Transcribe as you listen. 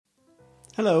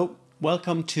Hello,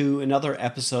 welcome to another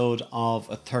episode of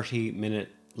A 30-Minute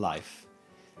Life.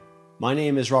 My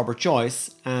name is Robert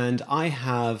Joyce and I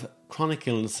have chronic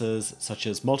illnesses such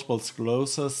as multiple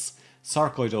sclerosis,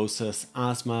 sarcoidosis,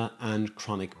 asthma and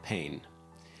chronic pain.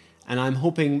 And I'm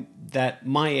hoping that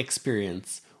my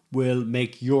experience will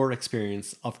make your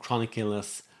experience of chronic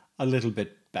illness a little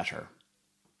bit better.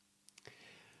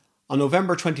 On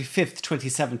November 25th,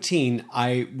 2017,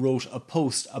 I wrote a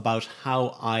post about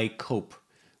how I cope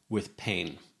with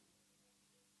pain.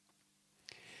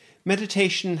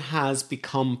 Meditation has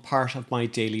become part of my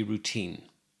daily routine.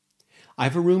 I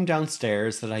have a room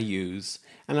downstairs that I use,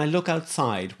 and I look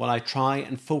outside while I try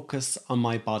and focus on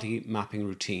my body mapping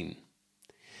routine.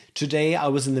 Today I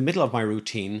was in the middle of my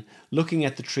routine, looking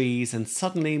at the trees, and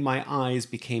suddenly my eyes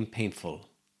became painful.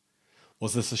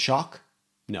 Was this a shock?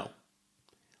 No.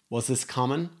 Was this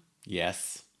common?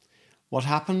 Yes. What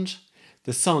happened?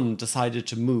 The sun decided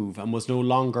to move and was no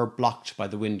longer blocked by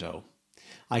the window.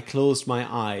 I closed my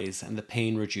eyes and the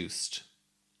pain reduced.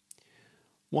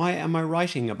 Why am I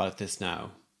writing about this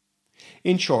now?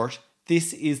 In short,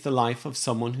 this is the life of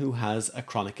someone who has a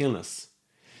chronic illness.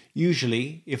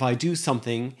 Usually, if I do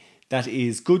something that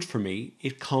is good for me,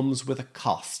 it comes with a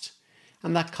cost,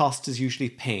 and that cost is usually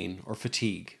pain or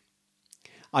fatigue.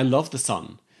 I love the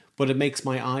sun, but it makes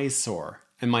my eyes sore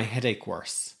and my headache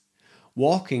worse.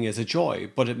 Walking is a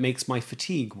joy, but it makes my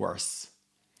fatigue worse.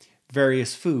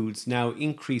 Various foods now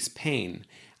increase pain,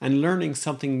 and learning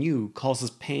something new causes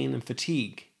pain and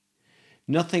fatigue.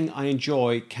 Nothing I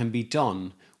enjoy can be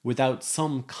done without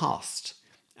some cost,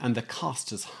 and the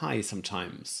cost is high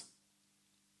sometimes.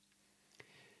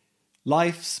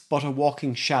 Life's but a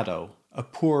walking shadow, a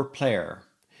poor player,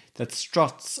 that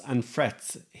struts and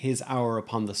frets his hour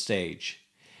upon the stage,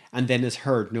 and then is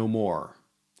heard no more.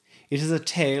 It is a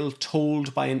tale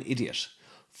told by an idiot,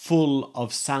 full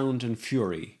of sound and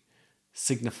fury,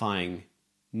 signifying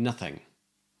nothing.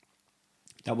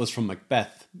 That was from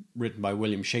Macbeth, written by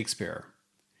William Shakespeare.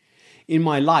 In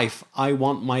my life, I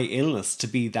want my illness to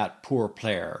be that poor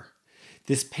player.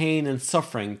 This pain and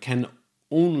suffering can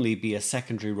only be a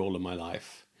secondary role in my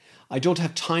life. I don't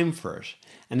have time for it,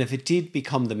 and if it did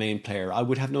become the main player, I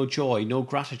would have no joy, no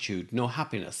gratitude, no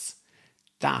happiness.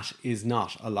 That is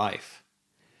not a life.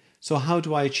 So how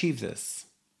do I achieve this?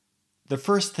 The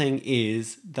first thing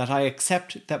is that I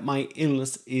accept that my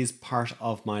illness is part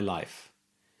of my life.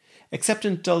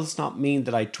 Acceptance does not mean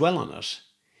that I dwell on it.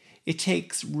 It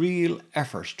takes real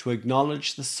effort to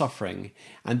acknowledge the suffering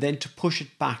and then to push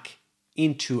it back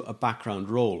into a background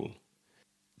role.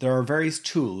 There are various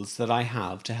tools that I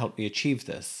have to help me achieve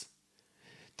this.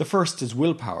 The first is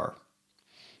willpower.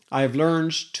 I have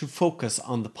learned to focus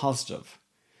on the positive.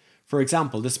 For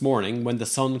example, this morning, when the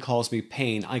sun caused me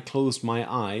pain, I closed my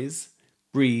eyes,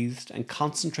 breathed, and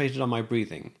concentrated on my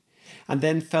breathing, and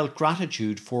then felt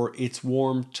gratitude for its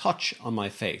warm touch on my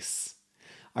face.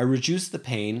 I reduced the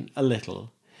pain a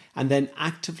little, and then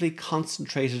actively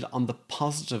concentrated on the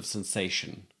positive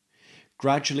sensation.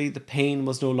 Gradually, the pain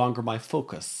was no longer my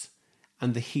focus,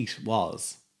 and the heat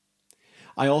was.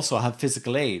 I also have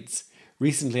physical aids.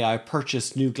 Recently, I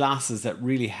purchased new glasses that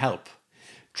really help.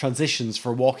 Transitions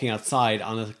for walking outside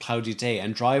on a cloudy day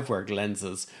and drive-wire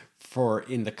lenses for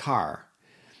in the car,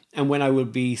 and when I will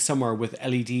be somewhere with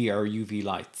LED or UV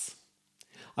lights.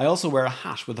 I also wear a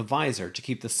hat with a visor to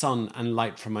keep the sun and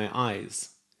light from my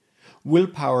eyes.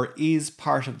 Willpower is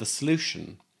part of the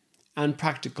solution, and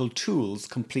practical tools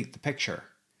complete the picture.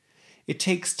 It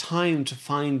takes time to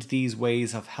find these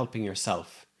ways of helping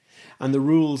yourself, and the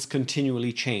rules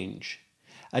continually change.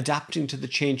 Adapting to the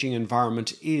changing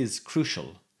environment is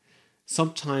crucial.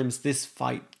 Sometimes this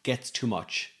fight gets too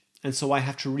much, and so I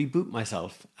have to reboot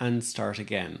myself and start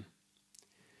again.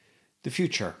 The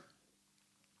future.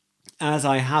 As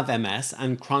I have MS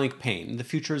and chronic pain, the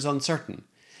future is uncertain,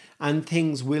 and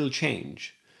things will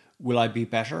change. Will I be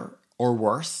better or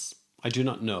worse? I do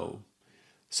not know.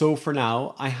 So for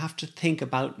now, I have to think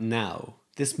about now,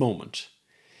 this moment.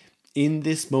 In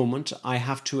this moment, I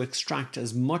have to extract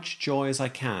as much joy as I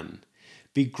can,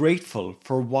 be grateful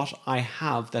for what I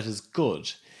have that is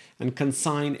good, and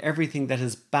consign everything that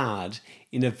is bad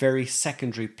in a very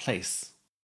secondary place.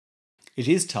 It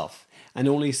is tough, and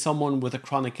only someone with a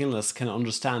chronic illness can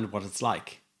understand what it's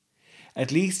like.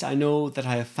 At least I know that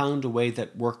I have found a way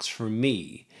that works for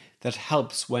me, that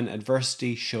helps when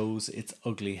adversity shows its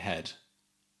ugly head.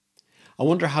 I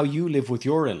wonder how you live with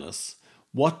your illness.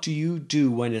 What do you do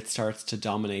when it starts to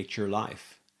dominate your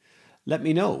life? Let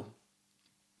me know.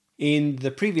 In the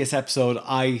previous episode,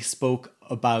 I spoke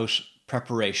about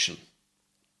preparation.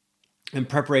 And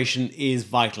preparation is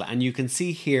vital. And you can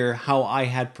see here how I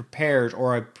had prepared,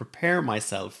 or I prepare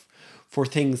myself for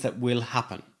things that will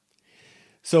happen.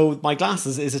 So my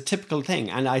glasses is a typical thing,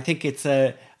 and I think it's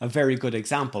a very good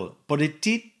example. But it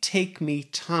did take me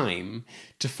time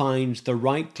to find the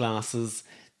right glasses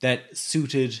that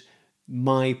suited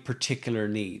my particular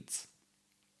needs.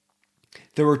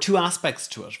 There were two aspects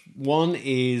to it. One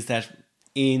is that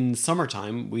in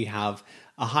summertime we have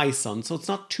a high sun, so it's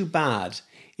not too bad.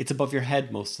 It's above your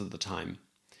head most of the time.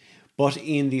 But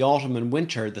in the autumn and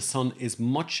winter, the sun is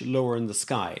much lower in the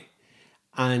sky.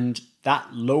 And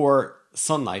that lower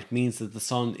sunlight means that the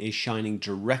sun is shining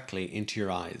directly into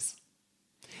your eyes.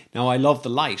 Now, I love the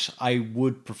light. I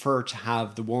would prefer to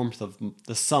have the warmth of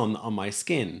the sun on my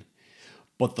skin.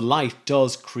 But the light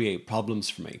does create problems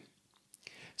for me.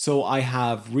 So I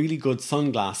have really good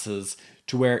sunglasses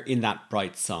to wear in that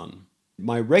bright sun.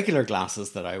 My regular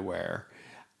glasses that I wear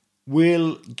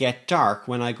will get dark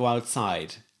when I go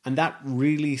outside, and that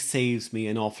really saves me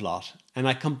an awful lot. And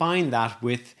I combine that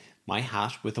with my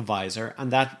hat with a visor,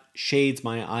 and that shades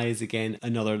my eyes again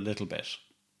another little bit.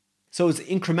 So it's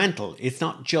incremental. It's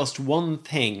not just one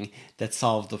thing that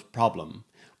solved the problem,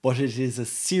 but it is a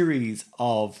series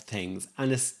of things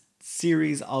and a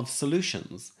series of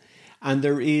solutions. And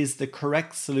there is the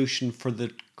correct solution for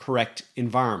the correct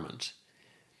environment.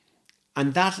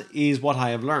 And that is what I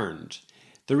have learned.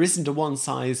 There isn't a one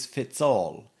size fits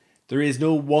all. There is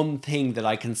no one thing that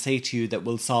I can say to you that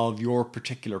will solve your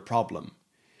particular problem.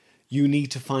 You need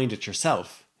to find it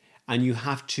yourself, and you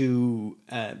have to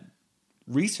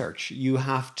research, you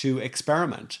have to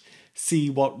experiment, see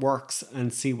what works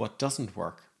and see what doesn't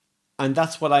work. And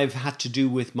that's what I've had to do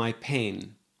with my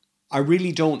pain. I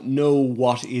really don't know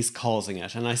what is causing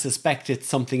it, and I suspect it's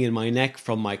something in my neck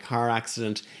from my car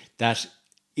accident that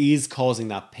is causing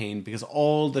that pain, because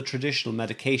all the traditional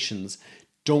medications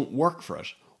don't work for it.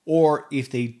 Or if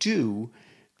they do,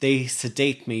 they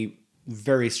sedate me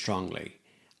very strongly.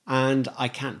 And I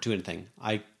can't do anything.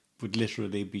 I would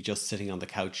literally be just sitting on the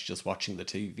couch, just watching the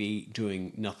TV,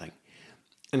 doing nothing.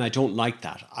 And I don't like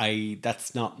that.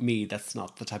 That's not me. That's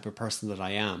not the type of person that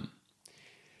I am.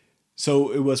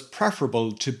 So it was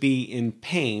preferable to be in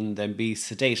pain than be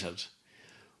sedated.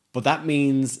 But that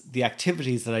means the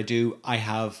activities that I do, I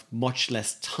have much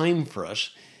less time for it,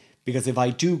 because if I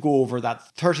do go over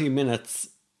that, 30 minutes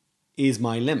is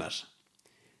my limit.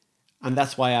 And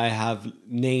that's why I have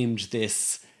named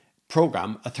this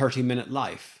program A 30-Minute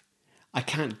Life. I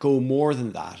can't go more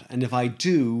than that. And if I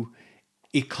do,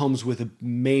 it comes with a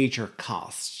major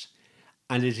cost.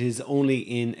 And it is only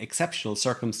in exceptional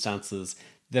circumstances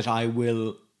that I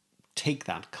will take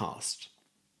that cost.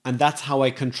 And that's how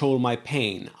I control my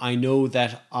pain. I know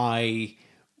that I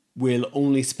will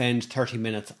only spend 30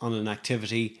 minutes on an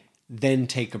activity, then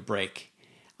take a break.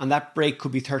 And that break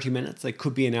could be 30 minutes, it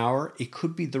could be an hour, it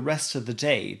could be the rest of the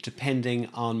day, depending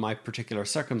on my particular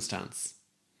circumstance.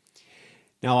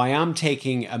 Now, I am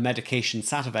taking a medication,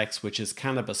 Sativex, which is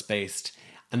cannabis-based,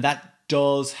 and that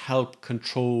does help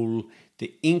control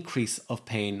the increase of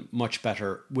pain much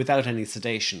better without any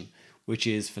sedation, which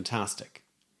is fantastic.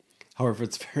 However,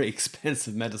 it's very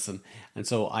expensive medicine, and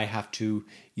so I have to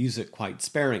use it quite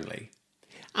sparingly.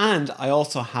 And I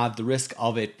also have the risk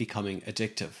of it becoming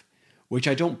addictive, which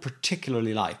I don't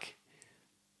particularly like.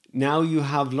 Now you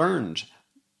have learned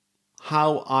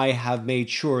how I have made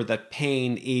sure that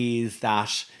pain is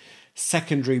that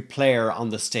secondary player on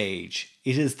the stage.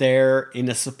 It is there in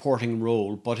a supporting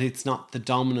role, but it's not the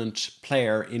dominant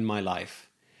player in my life.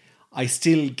 I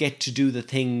still get to do the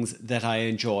things that I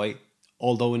enjoy,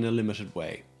 although in a limited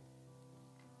way.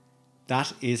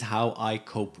 That is how I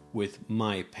cope with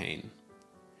my pain.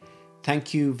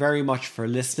 Thank you very much for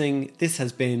listening. This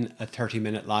has been A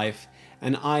 30-Minute Life,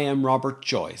 and I am Robert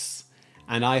Joyce,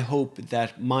 and I hope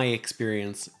that my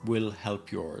experience will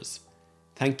help yours.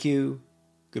 Thank you.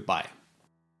 Goodbye.